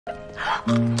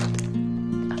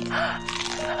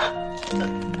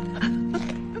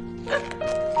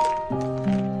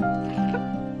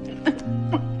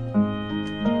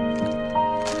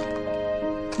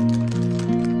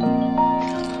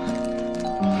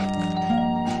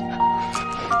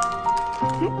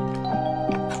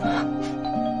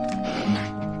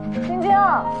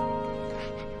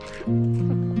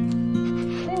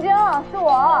是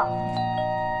我。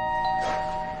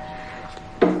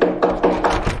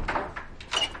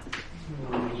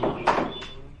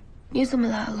你怎么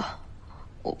来了？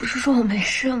我不是说我没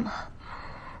事吗？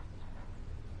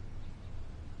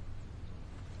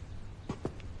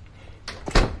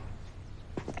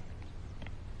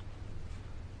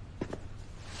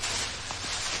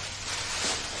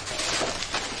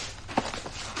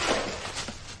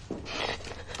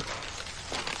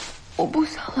我不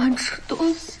想乱吃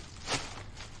东西。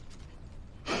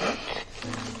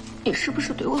你是不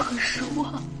是对我很失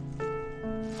望？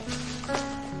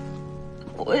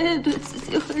我也对自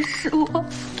己很失望。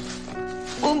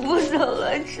我不想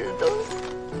乱吃东西，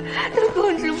但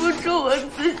控制不住我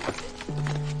自己。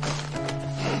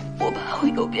我怕我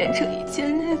又变成以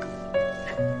前那个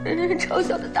人人嘲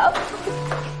笑的大胖子。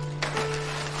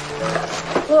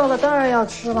饿了当然要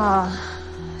吃了，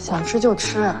想吃就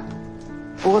吃，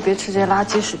不过别吃这些垃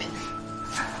圾食品。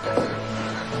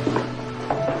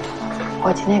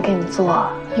我今天给你做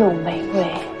又美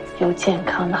味又健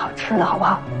康的好吃的，好不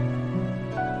好？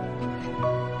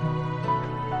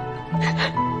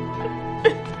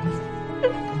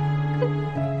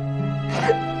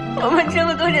我们这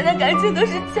么多年的感情都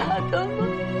是假的吗？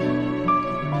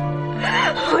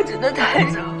我真的太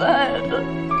失败了。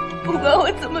不管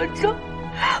我怎么装，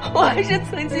我还是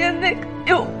曾经那个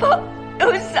又胖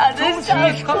又傻的傻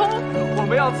瓜。我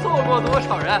们要错过多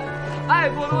少人，爱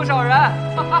过多少人？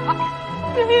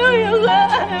没有人会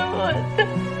爱我的。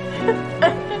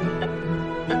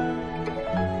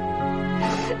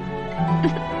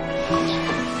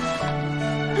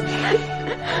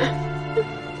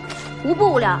无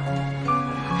不无聊？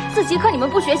自习课你们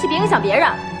不学习，别影响别人。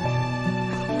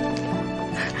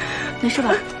没事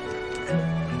吧？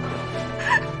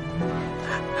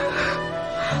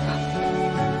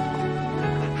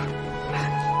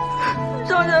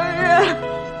赵小月。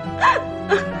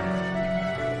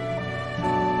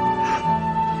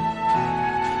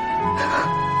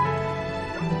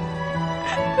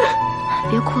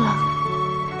别哭了。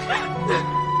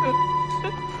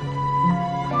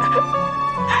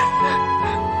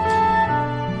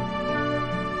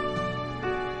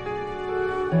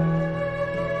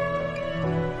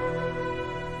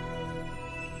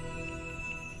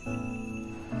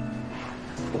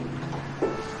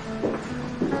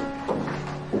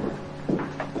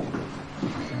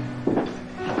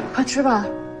快吃吧。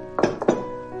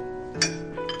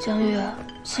江月，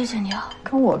谢谢你啊。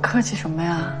跟我客气什么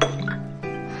呀？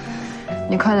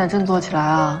你快点振作起来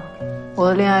啊！我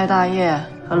的恋爱大业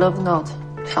和 Love Note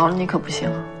少了你可不行。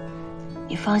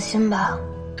你放心吧，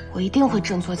我一定会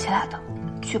振作起来的，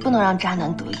绝不能让渣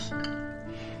男得意。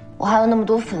我还有那么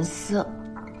多粉丝，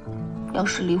要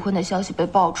是离婚的消息被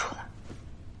爆出来，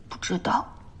不知道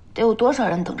得有多少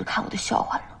人等着看我的笑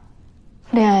话呢。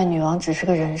恋爱女王只是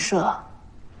个人设，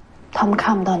他们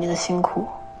看不到你的辛苦，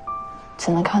只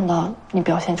能看到你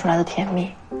表现出来的甜蜜。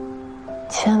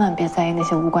千万别在意那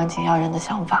些无关紧要人的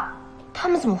想法。他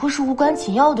们怎么会是无关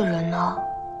紧要的人呢？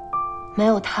没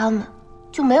有他们，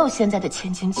就没有现在的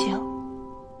千金姐。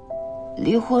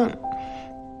离婚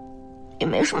也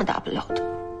没什么大不了的。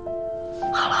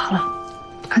好了好了，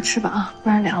快吃吧啊，不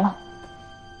然凉了。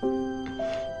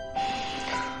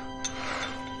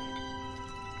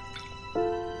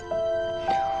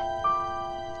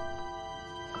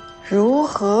如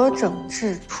何整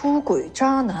治出轨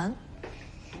渣男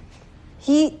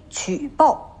？1. 举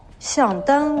报，向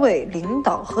单位领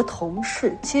导和同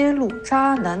事揭露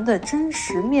渣男的真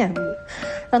实面目，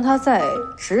让他在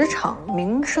职场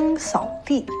名声扫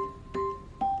地。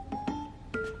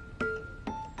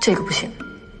这个不行，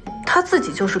他自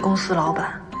己就是公司老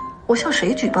板，我向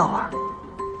谁举报啊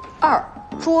？2.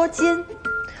 捉奸，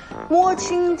摸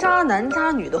清渣男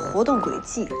渣女的活动轨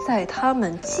迹，在他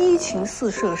们激情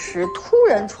四射时突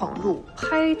然闯入，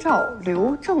拍照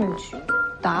留证据，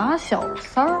打小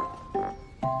三儿。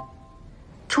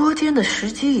捉奸的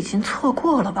时机已经错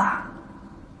过了吧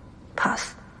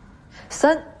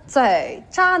 ？pass。3. 在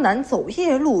渣男走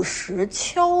夜路时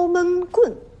敲闷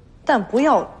棍，但不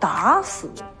要打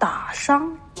死打伤。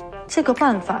这个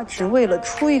办法只为了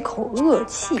出一口恶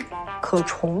气，可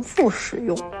重复使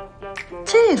用。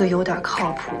这个有点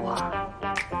靠谱啊。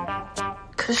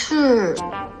可是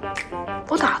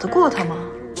我打得过他吗？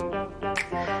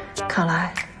看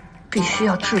来必须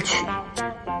要智取。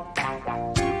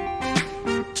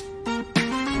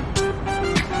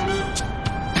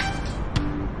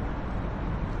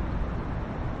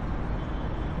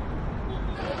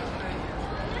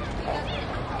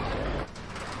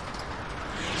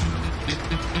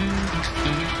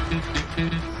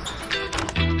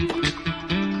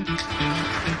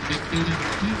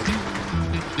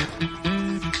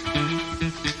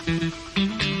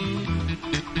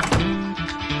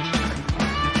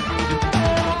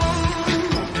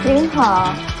您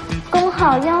好，工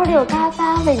号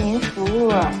1688为您服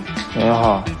务。您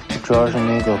好，主要是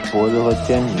那个脖子和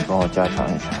肩颈帮我加强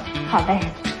一下。好嘞。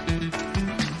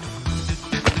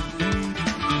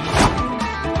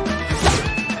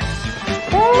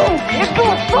别给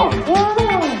我动！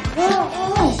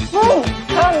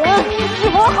大明，是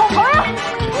我好朋友，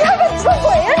你还敢出轨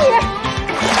呀你！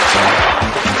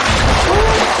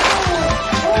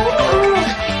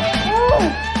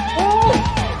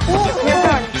别这样，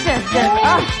你欠先的啊！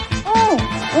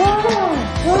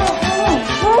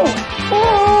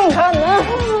大明，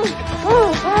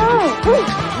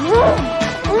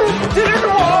这是我。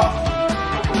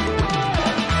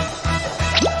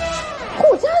顾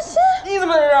嘉欣，你怎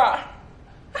么在这儿？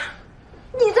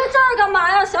你在这儿干嘛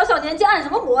呀？小小年纪按什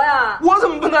么摩呀？我怎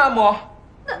么不能按摩？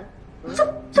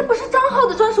这不是张浩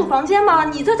的专属房间吗？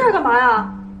你在这儿干嘛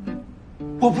呀？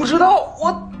我不知道，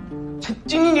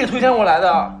晶晶姐推荐我来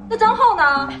的。那张浩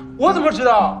呢？我怎么知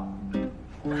道？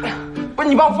不是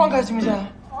你把我放开行不行？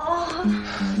哦，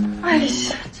哎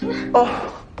呀，真的。哦。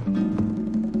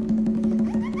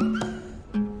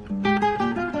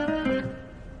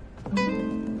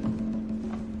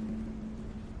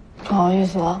不好意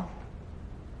思啊。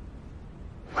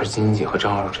可是晶晶姐和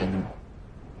张浩是真的吗？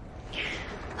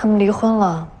他们离婚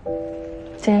了，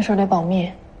这件事得保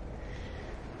密。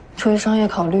出于商业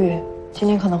考虑，今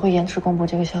天可能会延迟公布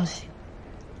这个消息。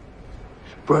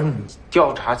不是你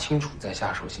调查清楚再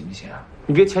下手行不行啊？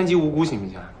你别前期无辜行不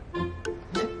行？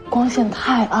这光线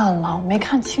太暗了，我没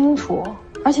看清楚，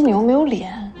而且你又没有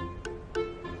脸。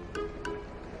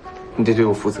你得对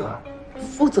我负责。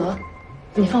负责，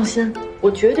你放心，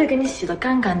我绝对给你洗得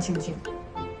干干净净。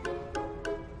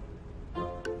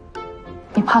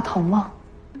你怕疼吗？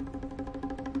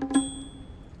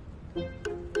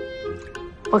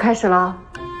我开始了。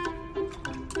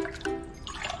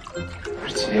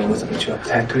姐，我怎么觉得不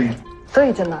太对呢？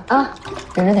对着呢啊，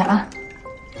忍着点啊。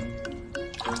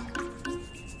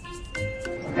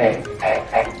哎，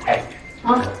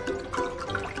啊，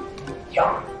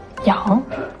痒。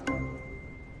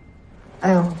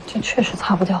哎呦，这确实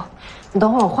擦不掉。你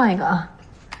等会儿我换一个啊。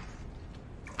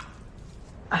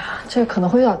哎呀，这个可能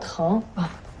会有点疼啊，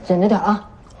忍着点啊。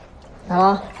来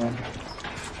了。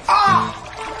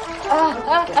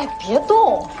哎，别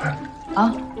动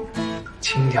啊！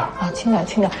轻点啊，轻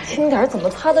点，怎么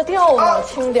擦得掉啊？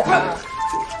轻点。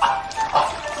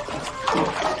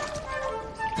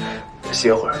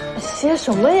歇会儿。歇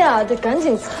什么呀？得赶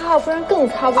紧擦，不然更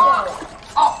擦不掉了。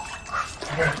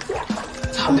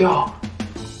擦不掉。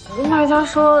卖家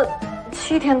说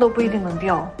7天都不一定能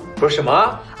掉。不是什么？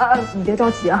啊，你别着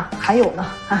急啊，还有呢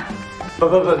啊。不，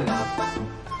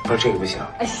这个不行。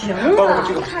哎，行了，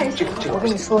这个我跟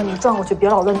你说，你转过去别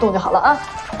老乱动就好了啊。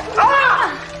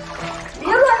别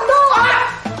乱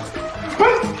动！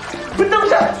不是，等一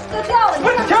下，都掉了，不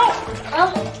是停！啊，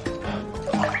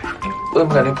我怎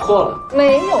么感觉破了？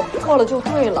没有，破了就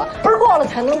对了，破了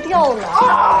才能掉呢。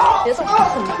别动，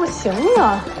怎么不行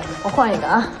呢？我换一个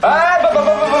啊。哎，不，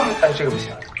哎，这个不行。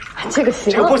这个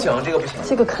行，这个不行，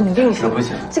这个肯定行，这个不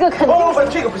行，这个肯定行。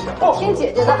这个不行，听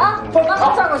姐姐的啊！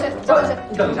好，转过去。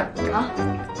你等一下啊！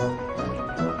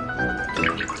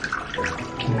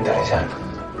你等一下。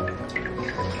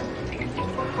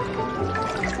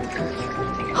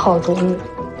好主意，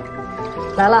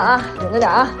来了啊！忍着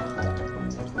点啊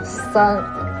！3、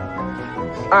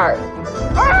2。